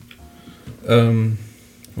Um,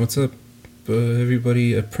 what's up,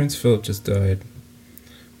 everybody? Prince Philip just died.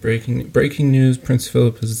 Breaking news: Prince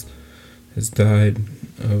Philip has died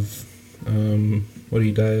of what did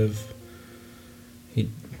he die of? He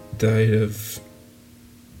died of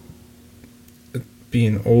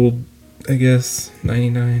being old, I guess.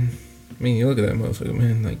 99. I mean, you look at that motherfucker,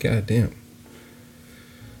 man. Like, goddamn.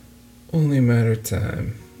 Only a matter of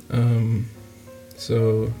time.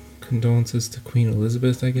 So condolences to Queen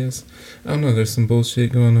Elizabeth, I guess. I don't know, there's some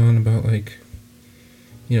bullshit going on about, like,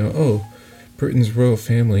 oh, Britain's royal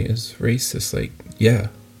family is racist. Like, yeah,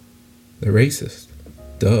 they're racist.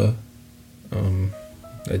 Duh.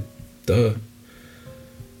 Duh.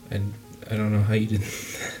 And I don't know how you didn't.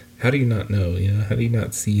 How do you not know? How do you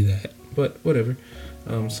not see that? But whatever.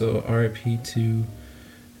 So RIP to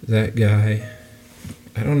that guy.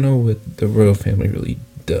 I don't know what the royal family really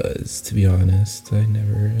does, to be honest. I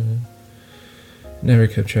never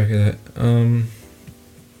kept track of that.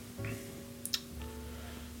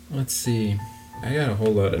 Let's see. I got a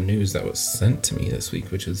whole lot of news that was sent to me this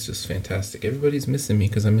week, which is just fantastic. Everybody's missing me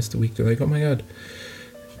because I missed a week. They're like, oh my god,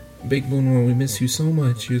 Big Moon World, we miss you so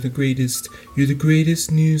much. You're the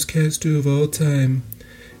greatest newscaster of all time.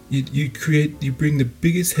 You bring the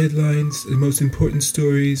biggest headlines, the most important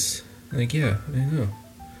stories. Like, yeah, I know.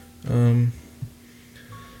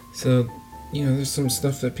 So, there's some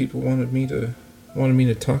stuff that people wanted me to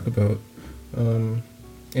talk about. And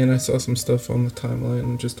I saw some stuff on the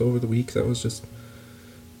timeline just over the week that was just,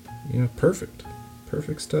 perfect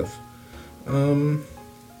stuff.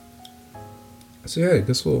 So yeah, I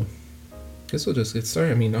guess we'll just get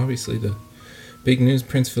started. I mean, obviously the big news: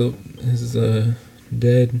 Prince Philip is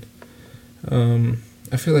dead.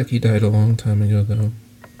 I feel like he died a long time ago, though.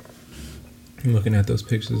 I'm looking at those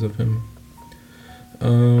pictures of him.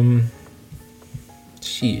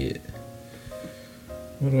 Shit.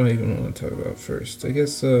 What do I even want to talk about first? I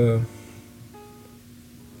guess we'll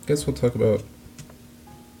talk about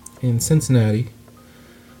in Cincinnati.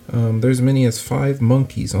 There's as many as 5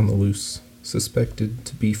 monkeys on the loose, suspected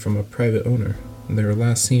to be from a private owner, and they were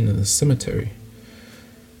last seen in the cemetery.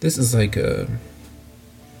 This is like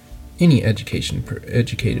any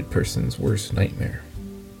educated person's worst nightmare.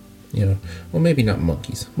 Well, maybe not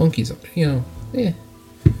monkeys. Monkeys, I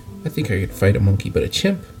think I could fight a monkey, but a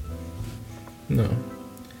chimp? No.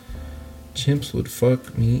 Chimps would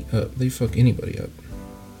fuck me up. They fuck anybody up.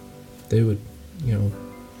 They would,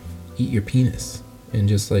 eat your penis and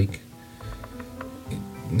just, like,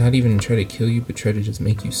 not even try to kill you, but try to just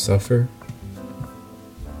make you suffer.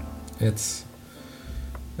 That's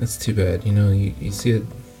too bad. You see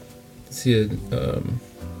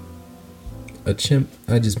a chimp,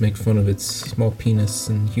 I just make fun of its small penis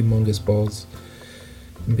and humongous balls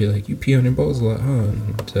and be like, you pee on your balls a lot, huh?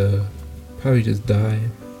 And probably just die.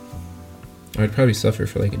 Or I'd probably suffer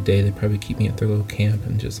for like a day. They'd probably keep me at their little camp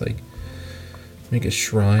and just like make a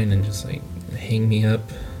shrine and just like hang me up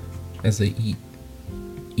as they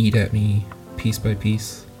eat at me piece by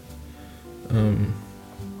piece.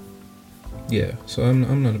 Yeah, so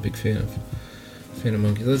I'm not a big fan of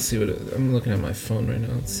monkeys. Let's see I'm looking at my phone right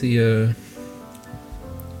now. Let's see what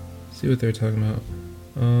they're talking about.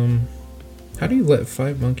 How do you let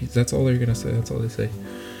 5 monkeys? That's all they're gonna say. That's all they say.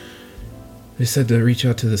 They said to reach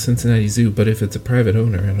out to the Cincinnati Zoo, but if it's a private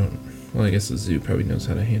owner, I guess the zoo probably knows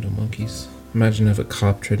how to handle monkeys. Imagine if a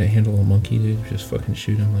cop tried to handle a monkey, dude, just fucking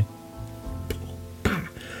shoot him like,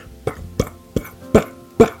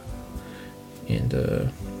 and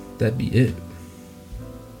that'd be it.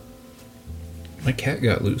 My cat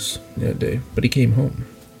got loose that day, but he came home.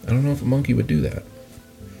 I don't know if a monkey would do that.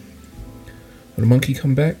 Would a monkey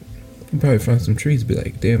come back? He'd probably find some trees and be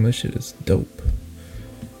like, damn, this shit is dope.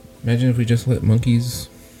 Imagine if we just let monkeys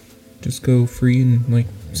just go free in, like,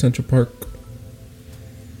 Central Park.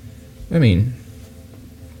 I mean,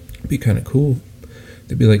 it'd be kind of cool.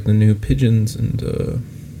 They'd be like the new pigeons and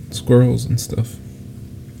squirrels and stuff.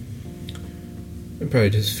 I'd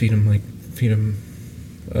probably just feed them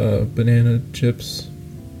banana chips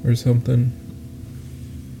or something.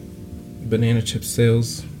 Banana chip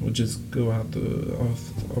sales would just go out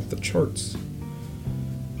off the charts.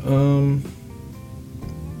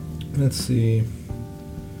 Let's see.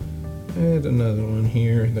 I had another one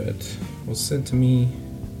here that was sent to me,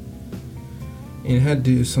 and it had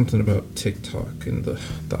to do something about TikTok and the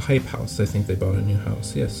Hype House. I think they bought a new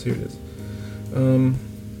house. Yes, here it is.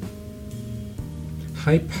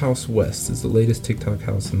 Hype House West is the latest TikTok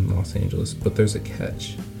house in Los Angeles, but there's a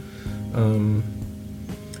catch.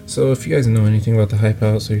 So if you guys know anything about the Hype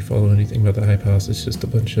House, or you follow anything about the Hype House, it's just a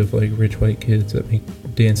bunch of like rich white kids that make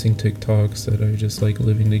dancing TikToks that are just like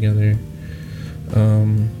living together.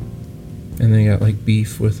 and they got like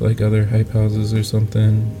beef with like other hype houses or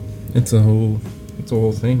something. It's a whole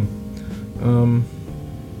thing.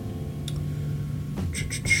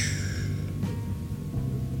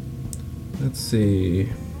 Let's see.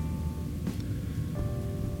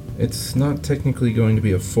 It's not technically going to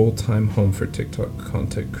be a full-time home for TikTok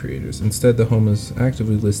content creators. Instead, the home is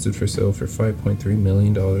actively listed for sale for $5.3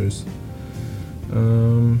 million.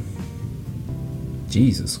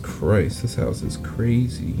 Jesus Christ, this house is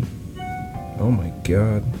crazy. Oh my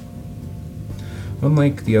god.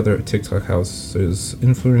 Unlike the other TikTok houses,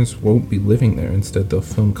 influencers won't be living there. Instead, they'll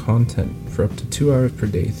film content for up to 2 hours per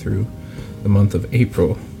day through the month of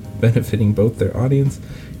April, benefiting both their audience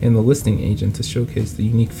and the listing agent to showcase the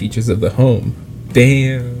unique features of the home.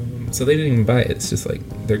 Damn. So they didn't even buy it. It's just like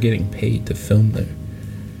they're getting paid to film there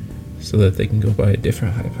so that they can go buy a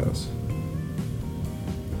different hype house.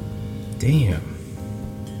 Damn.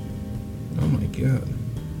 Oh my god.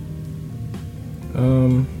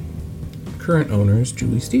 Current owners: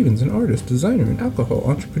 Julie Stevens, an artist, designer, and alcohol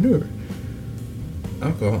entrepreneur.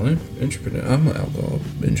 Alcohol entrepreneur. I'm an alcohol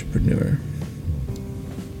entrepreneur.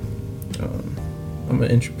 I'm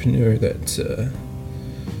an entrepreneur that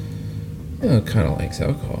kind of likes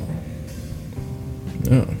alcohol.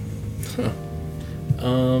 Oh. Huh.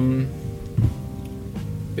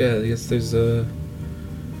 Yeah, I guess there's a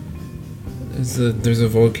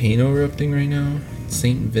volcano erupting right now.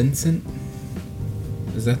 St. Vincent.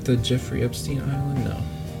 Is that the Jeffrey Epstein Island? No.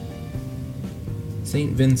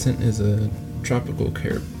 St. Vincent is a tropical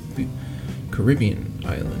Caribbean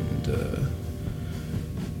island,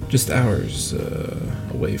 just hours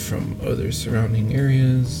away from other surrounding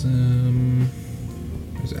areas.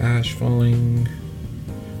 There's ash falling,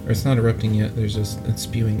 or it's not erupting yet. It's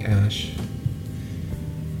spewing ash.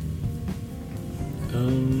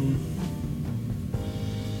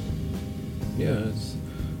 Yeah,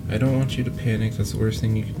 I don't want you to panic. That's the worst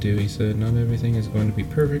thing you could do. He said, not everything is going to be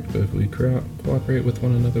perfect, but if we cooperate with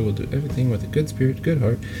one another, we'll do everything with a good spirit, good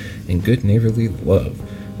heart, and good neighborly love.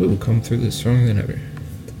 We will come through this stronger than ever.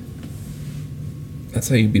 That's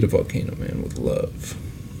how you beat a volcano, man, with love.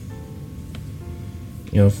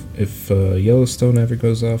 You know, if Yellowstone ever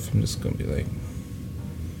goes off, I'm just going to be like,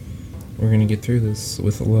 we're going to get through this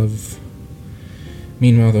with love.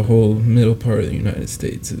 Meanwhile, the whole middle part of the United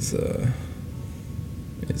States is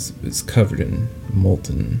covered in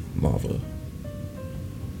molten lava.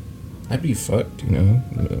 I'd be fucked, you know.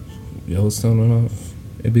 Yellowstone went off.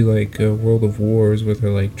 It'd be like World of Wars, where they're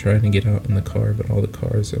like trying to get out in the car, but all the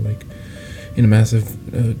cars are like in a massive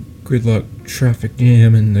gridlock traffic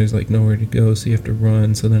jam, and there's like nowhere to go, so you have to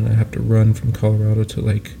run. So then I have to run from Colorado to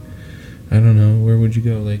like, I don't know, where would you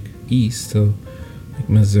go? Like east to like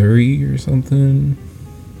Missouri or something.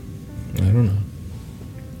 I don't know.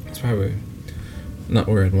 It's probably not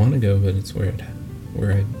where I'd want to go, but it's where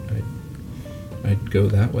I'd go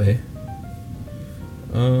that way.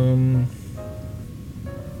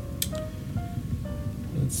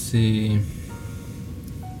 Let's see.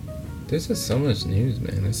 There's just so much news,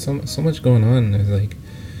 man. There's so much going on. There's like,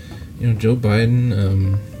 you know, Joe Biden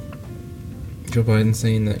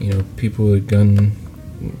saying that, you know, people with gun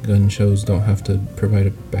shows don't have to provide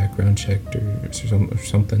a background check or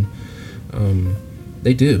something.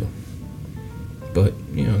 They do. But,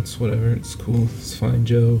 you know, it's whatever. It's cool. It's fine,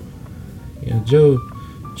 Joe. You know,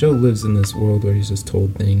 Joe lives in this world where he's just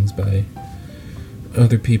told things by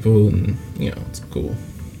other people, and, you know, it's cool.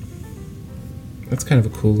 That's kind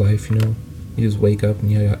of a cool life, you know. You just wake up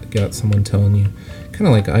and you got someone telling you, kind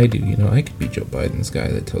of like I do, you know. I could be Joe Biden's guy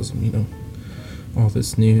that tells him, you know, all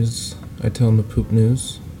this news. I tell him the poop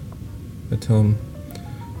news. I tell him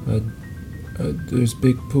there's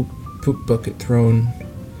big poop bucket thrown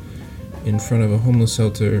in front of a homeless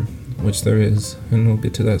shelter, which there is, and we'll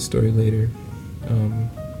get to that story later.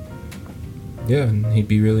 Yeah, and he'd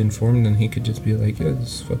be really informed, and he could just be like, yeah,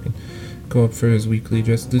 just fucking go up for his weekly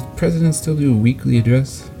address. Does the president still do a weekly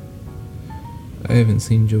address? I haven't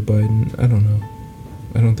seen Joe Biden. I don't know.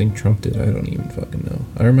 I don't think Trump did. I don't even fucking know.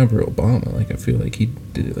 I remember Obama. Like, I feel like he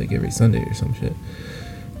did it like every Sunday or some shit.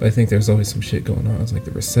 But I think there's always some shit going on. It's like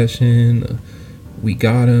the recession, we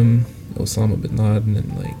got him, Osama bin Laden,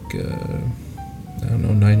 and like, I don't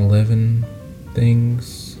know, 9/11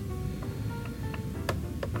 things.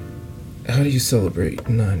 How do you celebrate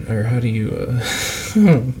how do you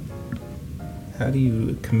how do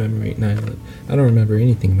you commemorate 9/11? I don't remember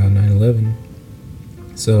anything about 9/11.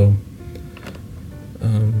 So,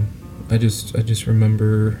 I just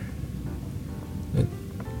remember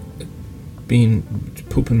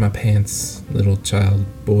pooping my pants, little child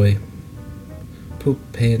boy. Poop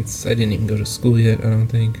pants. I didn't even go to school yet, I don't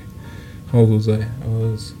think. How old was I? I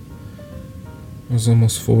was I was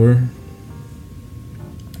almost 4.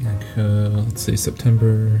 Like, let's see,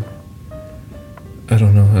 September. I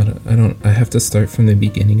don't know how to. I have to start from the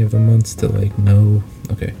beginning of the months to like know.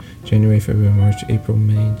 Okay, January, February, March, April,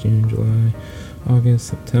 May, June, July, August,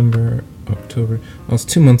 September, October. I was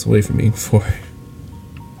 2 months away from being 4.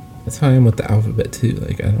 That's how I am with the alphabet too.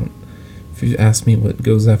 Like, I don't. If you ask me what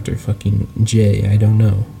goes after fucking J, I don't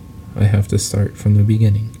know. I have to start from the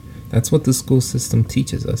beginning. That's what the school system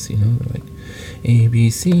teaches us, you know. They're like A, B,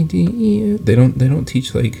 C, D, E. They don't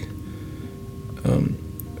teach like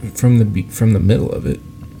from the middle of it.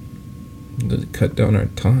 To cut down our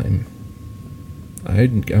time.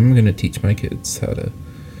 I'm gonna teach my kids how to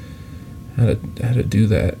do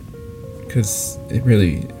that, because it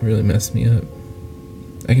really messed me up.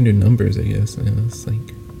 I can do numbers, I guess. I know, it's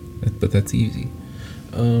like, but that's easy.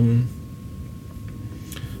 But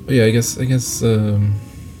yeah, I guess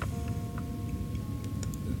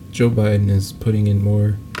Joe Biden is putting in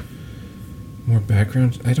more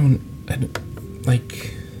background. I don't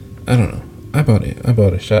know. I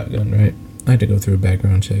bought a shotgun, right? I had to go through a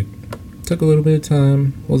background check. Took a little bit of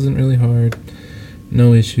time. Wasn't really hard.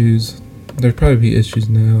 No issues. There'd probably be issues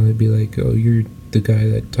now. They'd be like, oh, you're the guy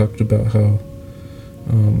that talked about how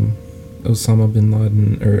Osama bin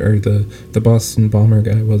Laden or the Boston bomber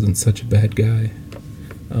guy wasn't such a bad guy.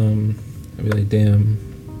 I'd be like, damn.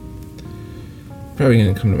 Probably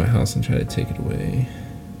gonna come to my house and try to take it away.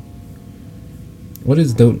 What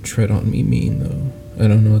does "don't tread on me" mean, though? I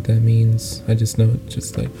don't know what that means. I just know it's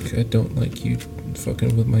just like, I don't like you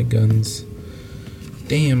fucking with my guns.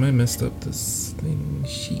 Damn, I messed up this thing.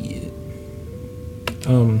 Shit.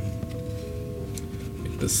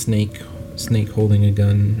 Like the snake holding a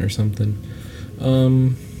gun or something.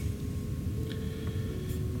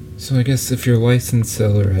 So I guess if you're a licensed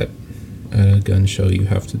seller at a gun show, you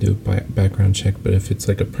have to do a background check, but if it's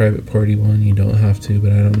like a private party one, you don't have to.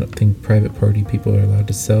 But I don't think private party people are allowed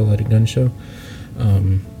to sell at a gun show.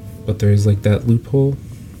 But there's like that loophole.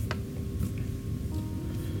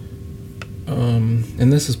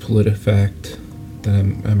 And this is PolitiFact that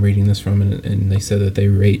I'm reading this from, and they said that they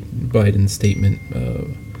rate Biden's statement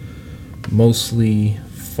mostly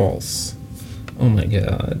false. Oh my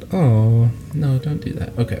god. Oh, no, don't do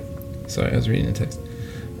that. Okay. Sorry, I was reading the text.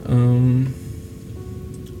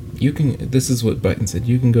 This is what Biden said.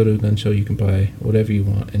 You can go to a gun show, you can buy whatever you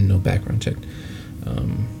want, and no background check.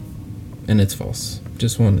 And it's false.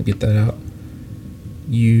 Just wanted to get that out.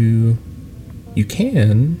 You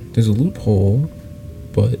can. There's a loophole,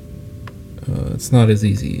 but it's not as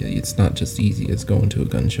easy. It's not just easy as going to a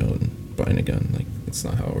gun show and buying a gun. Like, that's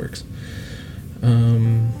not how it works. I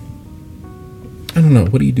don't know.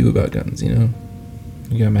 What do you do about guns, you know?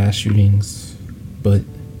 You got mass shootings, but,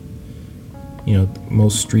 you know,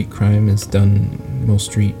 most street crime is done, most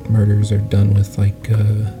street murders are done with, like,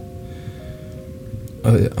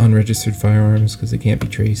 unregistered firearms because they can't be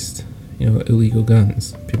traced. You know, illegal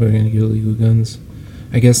guns. People are going to get illegal guns.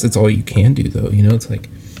 I guess that's all you can do, though. You know, it's like,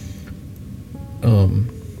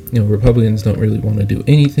 you know, Republicans don't really want to do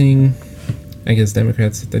anything. I guess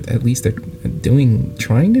Democrats, at least they're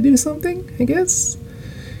trying to do something, I guess.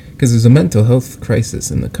 Because there's a mental health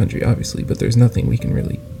crisis in the country, obviously, but there's nothing we can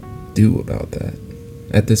really do about that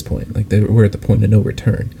at this point. Like, we're at the point of no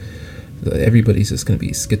return. Everybody's just going to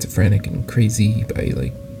be schizophrenic and crazy by,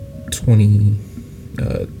 like,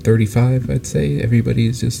 35, I'd say. Everybody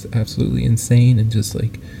is just absolutely insane and just,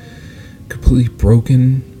 like, completely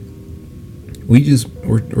broken.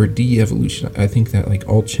 We're de-evolution. I think that, like,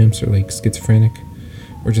 all chimps are, like, schizophrenic.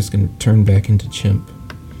 We're just going to turn back into chimp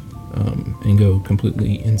and go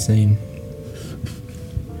completely insane.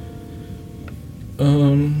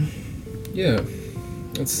 Yeah.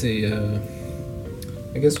 Let's see.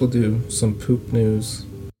 I guess we'll do some poop news.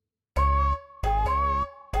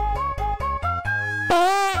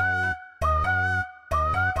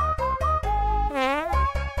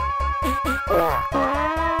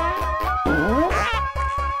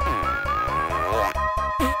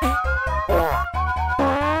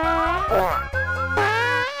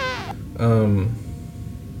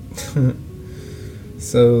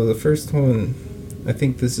 So the first one, I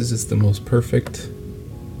think this is just the most perfect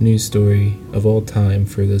news story of all time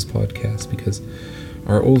for this podcast, because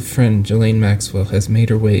our old friend Ghislaine Maxwell has made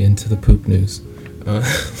her way into the poop news.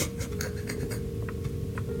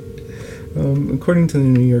 According to the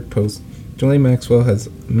New York Post, Ghislaine Maxwell has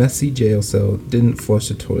messy jail cell, didn't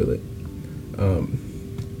flush a toilet. And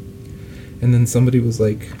then somebody was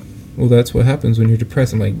like, well, that's what happens when you're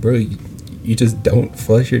depressed. I'm like, bro, you just don't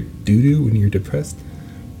flush your doo-doo when you're depressed?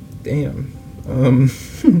 Damn.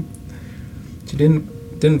 She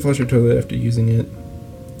didn't flush her toilet after using it.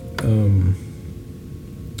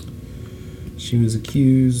 She was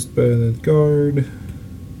accused by the guard.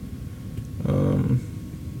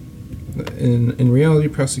 In reality,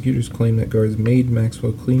 prosecutors claim that guards made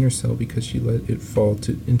Maxwell clean her cell because she let it fall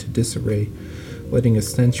into disarray, letting a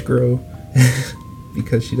stench grow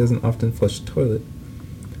because she doesn't often flush the toilet.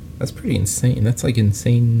 That's pretty insane. That's like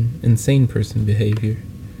insane person behavior.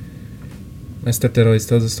 My stepdad always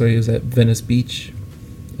tells a story. He was at Venice Beach,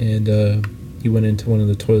 and he went into one of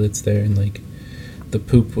the toilets there, and like the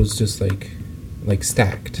poop was just like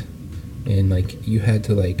stacked, and like you had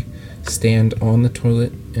to like stand on the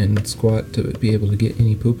toilet and squat to be able to get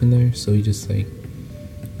any poop in there. So he's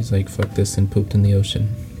like fuck this, and pooped in the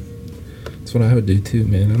ocean. That's what I would do too,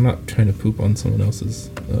 man. I'm not trying to poop on someone else's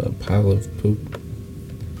pile of poop.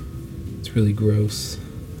 It's really gross.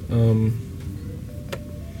 But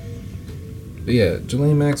yeah,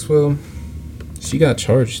 Ghislaine Maxwell, she got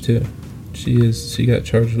charged too. She got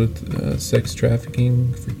charged with sex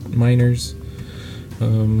trafficking for minors,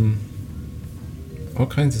 all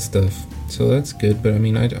kinds of stuff. So that's good. But I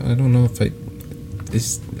mean, I don't know if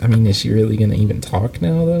is she really gonna even talk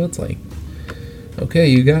now though? It's like, okay,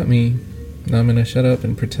 you got me. Now I'm gonna shut up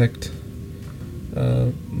and protect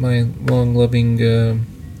my long-loving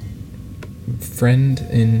friend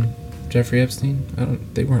in Jeffrey Epstein.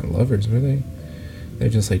 They weren't lovers, were they? They're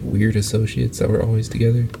just like weird associates that were always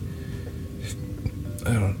together.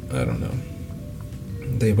 I don't know.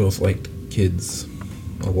 They both liked kids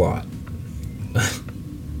a lot.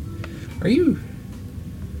 Are you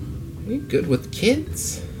good with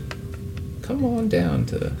kids? Come on down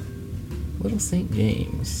to Little St.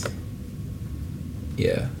 James.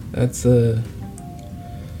 Yeah, that's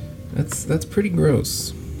pretty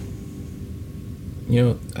gross. You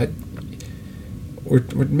know,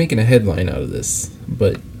 we're making a headline out of this,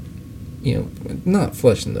 but you know, not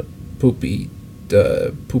flushing the poopy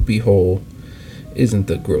hole isn't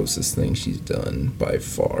the grossest thing she's done by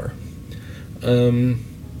far.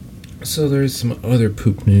 So there's some other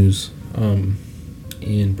poop news.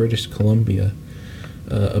 In British Columbia,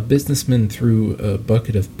 a businessman threw a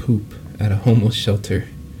bucket of poop at a homeless shelter,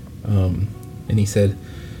 and he said,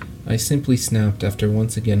 "I simply snapped after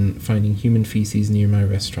once again finding human feces near my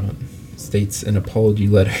restaurant," states an apology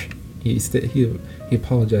letter. He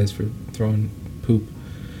apologized for throwing poop.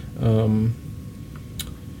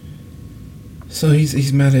 So he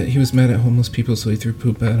was mad at homeless people, so he threw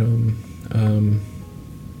poop at them.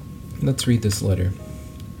 Let's read this letter.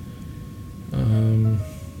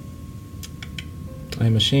 I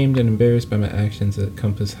am ashamed and embarrassed by my actions at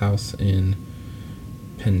Compass House in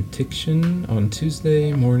Penticton on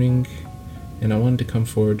Tuesday morning, and I wanted to come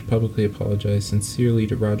forward to publicly apologize sincerely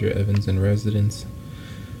to Roger Evans and residents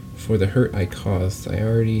for the hurt I caused. I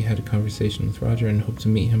already had a conversation with Roger and hope to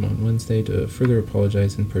meet him on Wednesday to further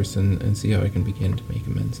apologize in person and see how I can begin to make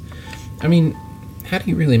amends. I mean, how do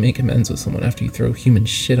you really make amends with someone after you throw human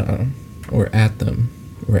shit on them, or at them,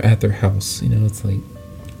 or at their house? You know, it's like,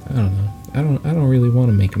 I don't know. I don't really want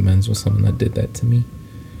to make amends with someone that did that to me.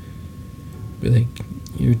 Be like,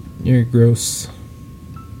 you're gross.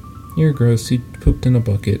 You're gross. You pooped in a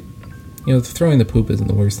bucket. You know, throwing the poop isn't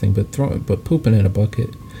the worst thing, but pooping in a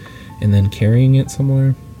bucket and then carrying it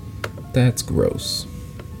somewhere, that's gross.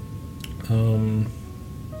 But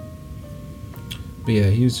yeah,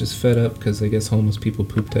 he was just fed up because I guess homeless people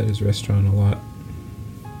pooped at his restaurant a lot.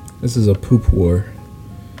 This is a poop war.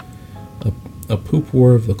 A poop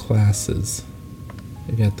war of the classes.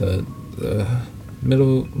 You got the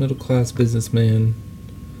middle class businessman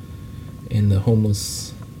and the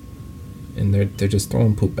homeless, and they're just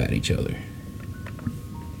throwing poop at each other.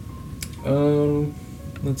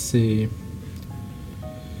 Let's see.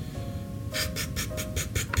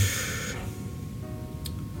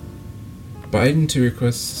 Biden to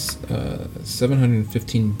request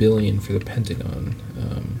 $715 billion for the Pentagon,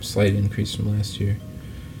 slight increase from last year.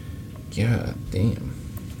 God damn.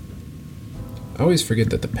 I always forget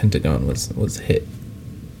that the Pentagon was hit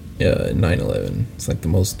in 9/11. It's like the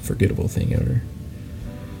most forgettable thing ever.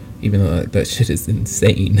 Even though that shit is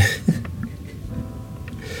insane.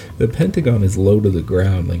 The Pentagon is low to the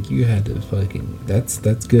ground. Like, you had to fucking...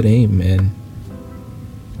 That's good aim, man.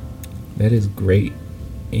 That is great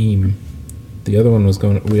aim. The other one was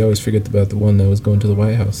going... We always forget about the one that was going to the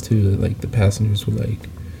White House, too. Like, the passengers were like,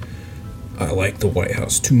 "I like the White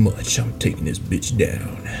House too much. I'm taking this bitch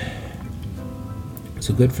down."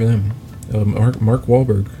 So good for them. Mark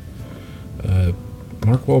Wahlberg.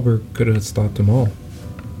 Mark Wahlberg could have stopped them all.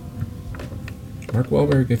 Mark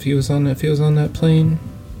Wahlberg, if he was on that plane,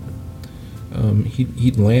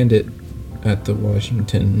 he'd land it at the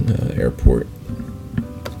Washington airport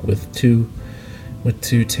with two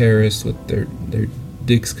terrorists with their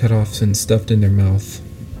dicks cut off and stuffed in their mouth.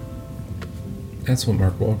 That's what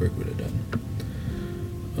Mark Wahlberg would have done.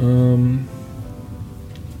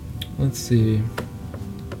 Let's see.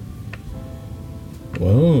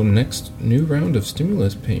 Whoa, next new round of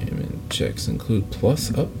stimulus payment checks include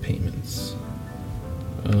plus-up payments.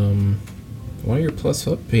 Why your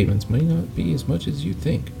plus-up payments might not be as much as you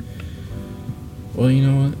think. Well, you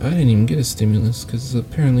know what? I didn't even get a stimulus because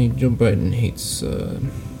apparently Joe Biden hates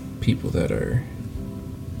people that are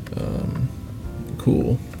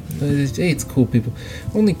cool. He hates cool people.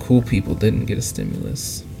 Only cool people didn't get a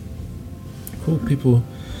stimulus. Cool people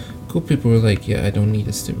were like, yeah, I don't need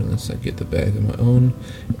a stimulus. I get the bag on my own.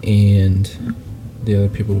 And the other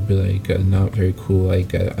people would be like, not very cool. I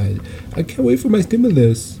can't wait for my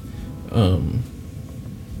stimulus. But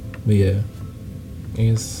yeah, I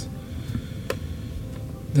guess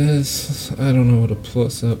this, I don't know what a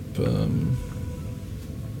plus up, I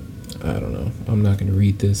don't know. I'm not going to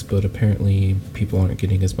read this, but apparently people aren't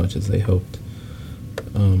getting as much as they hoped,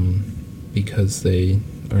 because they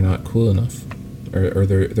are not cool enough, or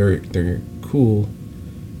they're cool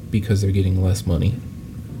because they're getting less money.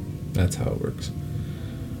 That's how it works.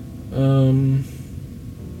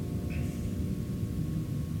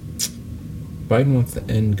 Biden wants to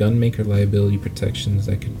end gun maker liability protections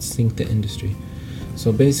that could sink the industry.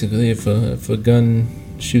 So basically, if a gun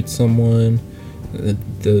shoots someone,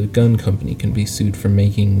 the gun company can be sued for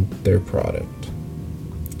making their product,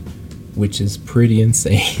 which is pretty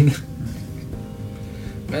insane.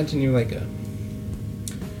 Imagine you're like a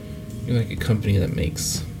company that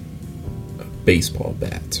makes baseball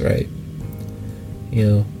bats, right? You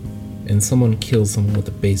know, and someone kills someone with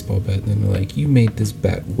a baseball bat, and then they're like, you made this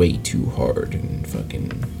bat way too hard, and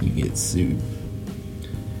fucking you get sued.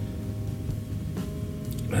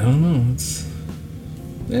 I don't know, it's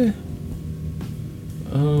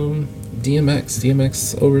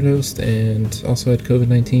DMX overdosed and also had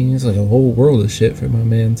COVID-19. It's like a whole world of shit for my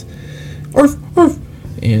man's. Arf, arf.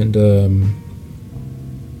 And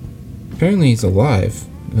apparently he's alive.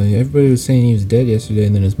 Everybody was saying he was dead yesterday,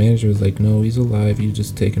 and then his manager was like, no, he's alive, he's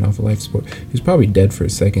just taken off a life support. He was probably dead for a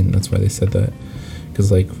second, that's why they said that.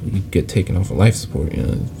 Because, like, you get taken off a life support, you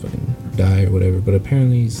know, fucking die or whatever. But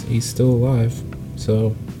apparently he's still alive.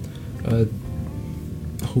 So,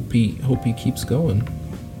 hope he keeps going.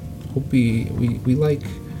 Hope we like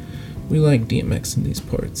DMX in these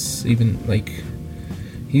parts. Even, like,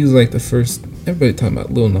 he was like the first. Everybody talking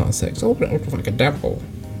about Lil Nas X. Oh, like a devil.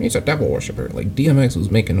 He's a devil worshiper. Like, DMX was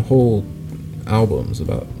making whole albums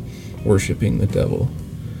about worshiping the devil.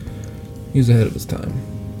 He was ahead of his time.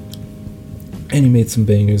 And he made some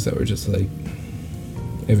bangers that were just like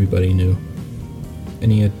everybody knew. And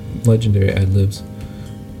he had legendary ad-libs.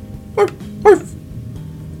 Arf, arf.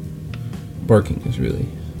 Barking is really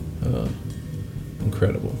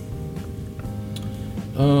incredible.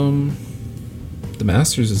 The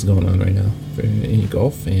Masters is going on right now for any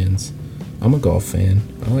golf fans. I'm a golf fan.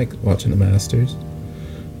 I like watching the Masters.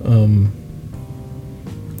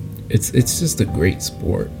 It's just a great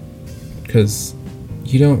sport because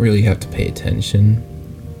you don't really have to pay attention.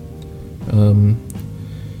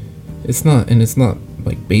 It's not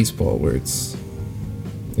like baseball where it's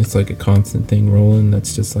like a constant thing rolling.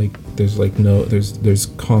 That's just like there's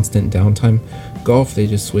constant downtime. Golf, they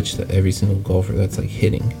just switch to every single golfer that's like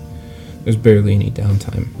hitting. There's barely any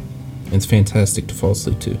downtime. And it's fantastic to fall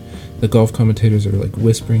asleep to. The golf commentators are like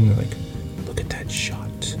whispering. They're like, "Look at that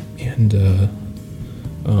shot," and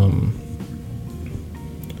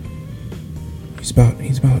he's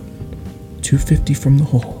about 250 from the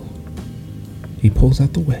hole. He pulls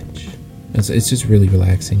out the wedge. It's just really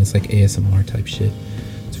relaxing. It's like ASMR type shit.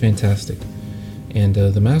 It's fantastic. And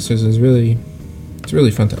the Masters is really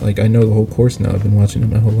fun. Like, I know the whole course now. I've been watching it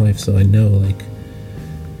my whole life, so I know, like,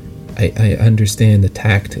 I understand the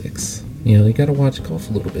tactics. You know, you gotta watch golf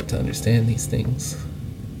a little bit to understand these things.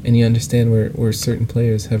 And you understand where certain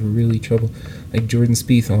players have really trouble. Like Jordan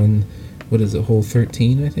Spieth on, hole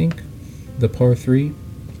 13, I think? The par 3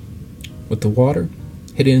 with the water.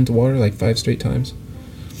 Hit it into water like 5 straight times.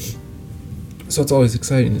 So it's always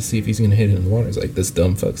exciting to see if he's gonna hit it in the water. It's like, this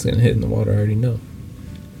dumb fuck's gonna hit in the water, I already know.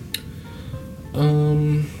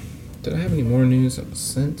 Did I have any more news that was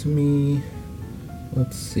sent to me?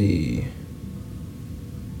 Let's see.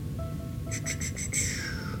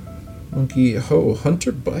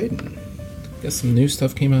 Hunter Biden. Guess some new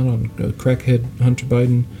stuff came out on crackhead Hunter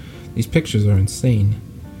Biden. These pictures are insane.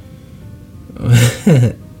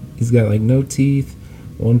 He's got like no teeth.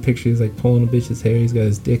 One picture he's like pulling a bitch's hair. He's got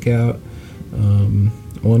his dick out.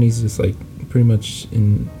 One he's just like pretty much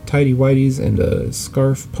in tidy whities and a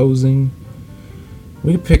scarf posing.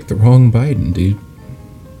 We picked the wrong Biden, dude.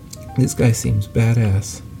 This guy seems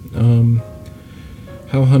badass.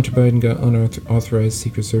 How Hunter Biden got unauthorized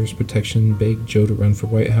Secret Service protection, begged Joe to run for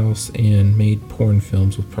White House, and made porn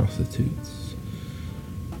films with prostitutes.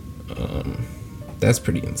 That's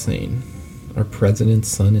pretty insane. Our president's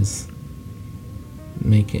son is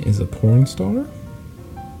a porn star.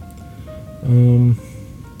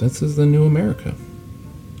 This is the new America.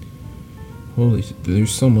 Holy,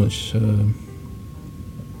 there's so much.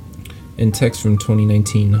 In text from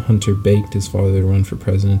 2019, Hunter begged his father to run for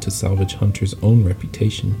president to salvage Hunter's own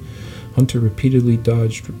reputation. Hunter repeatedly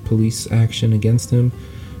dodged police action against him,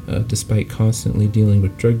 despite constantly dealing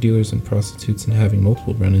with drug dealers and prostitutes and having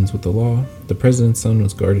multiple run-ins with the law. The president's son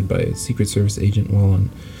was guarded by a Secret Service agent while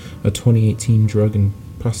on a 2018 drug and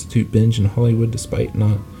prostitute binge in Hollywood, despite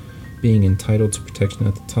not being entitled to protection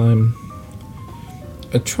at the time.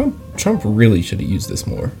 Trump really should have used this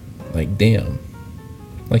more. Like, damn.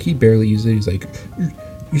 Like, he barely used it. He's like,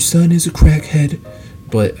 your son is a crackhead.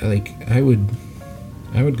 But, like, I would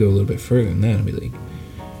go a little bit further than that and be like,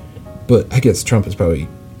 but I guess Trump is probably,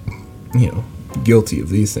 guilty of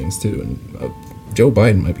these things too. And Joe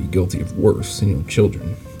Biden might be guilty of worse,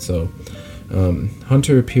 children. So,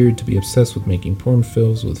 Hunter appeared to be obsessed with making porn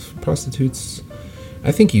films with prostitutes.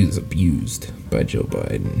 I think he was abused by Joe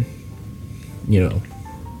Biden.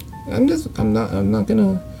 I'm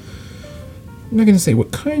not gonna say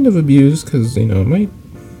what kind of abuse, because it might,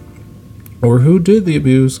 or who did the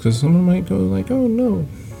abuse, because someone might go like, oh no,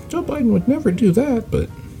 Joe Biden would never do that. But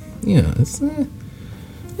yeah, it's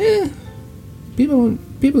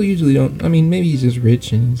people usually don't. I mean, maybe he's just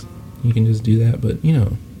rich and you can just do that, but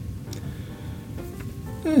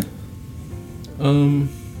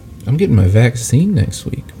I'm getting my vaccine next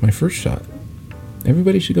week, my first shot.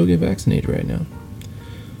 Everybody should go get vaccinated right now.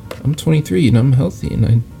 I'm 23 and I'm healthy,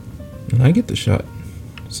 and I get the shot.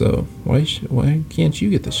 So why can't you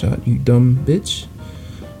get the shot, you dumb bitch?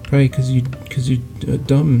 Probably because you're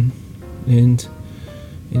dumb and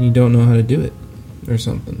you don't know how to do it or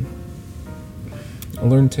something. I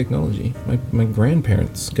learned technology. My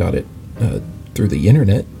grandparents got it through the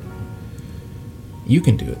internet. You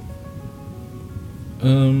can do it.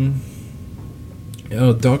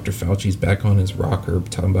 Dr. Fauci's back on his rocker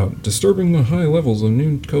talking about disturbing the high levels of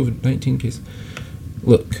new COVID-19 cases.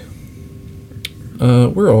 Look,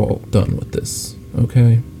 we're all done with this,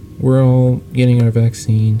 okay? We're all getting our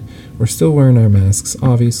vaccine. We're still wearing our masks,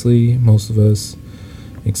 obviously, most of us,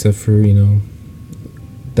 except for,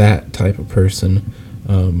 that type of person.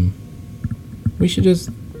 We should just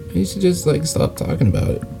like stop talking about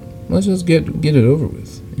it. Let's just get it over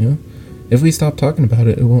with, If we stop talking about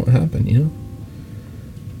it, it won't happen,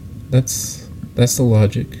 That's the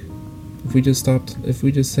logic. If we just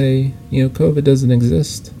say, COVID doesn't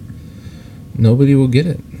exist, nobody will get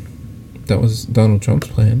it. That was Donald Trump's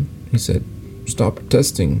plan. He said, stop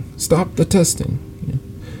the testing.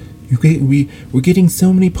 We're getting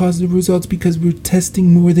so many positive results because we're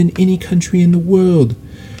testing more than any country in the world.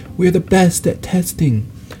 We're the best at testing.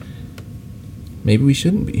 Maybe we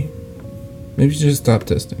shouldn't be. Maybe we should just stop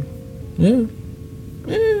testing. Yeah.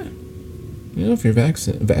 If you're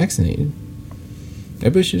vaccinated,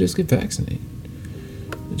 everybody should just get vaccinated.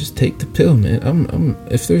 Just take the pill, man.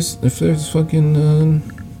 If there's fucking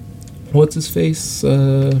what's his face,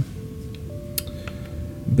 Bill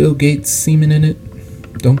Gates semen in it,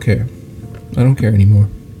 don't care. I don't care anymore.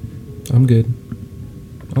 I'm good.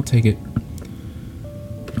 I'll take it.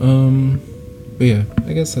 But yeah,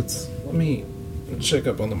 I guess let me check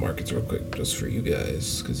up on the markets real quick, just for you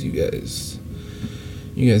guys, because you guys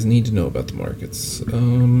need to know about the markets.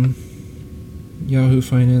 Yahoo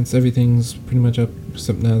Finance, everything's pretty much up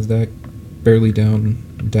except NASDAQ, barely down.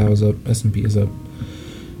 Dow's up, S&P is up.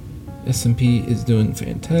 S&P is doing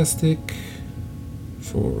fantastic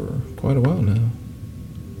for quite a while now.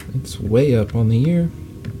 It's way up on the year,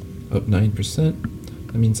 up 9%.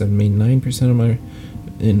 That means I've made 9% of my,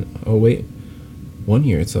 1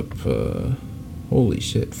 year it's up, holy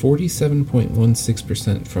shit,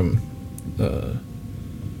 47.16% from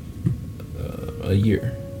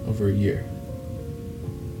over a year.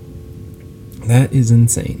 That is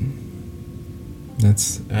insane.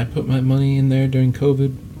 I put my money in there during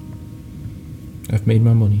COVID. I've made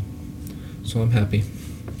my money, so I'm happy.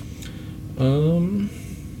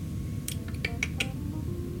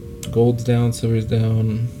 Gold's down, silver's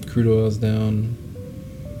down, crude oil's down,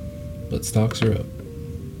 but stocks are up.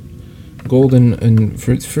 Gold and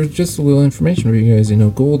for just a little information for you guys,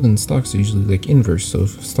 gold and stocks are usually like inverse. So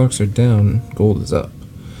if stocks are down, gold is up.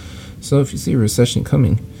 So if you see a recession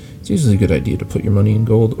coming, it's usually a good idea to put your money in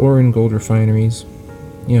gold or in gold refineries.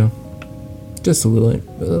 Just a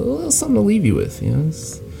little something to leave you with.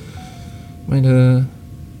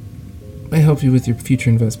 might help you with your future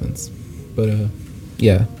investments. But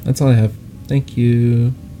yeah, that's all I have. Thank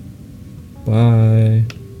you. Bye.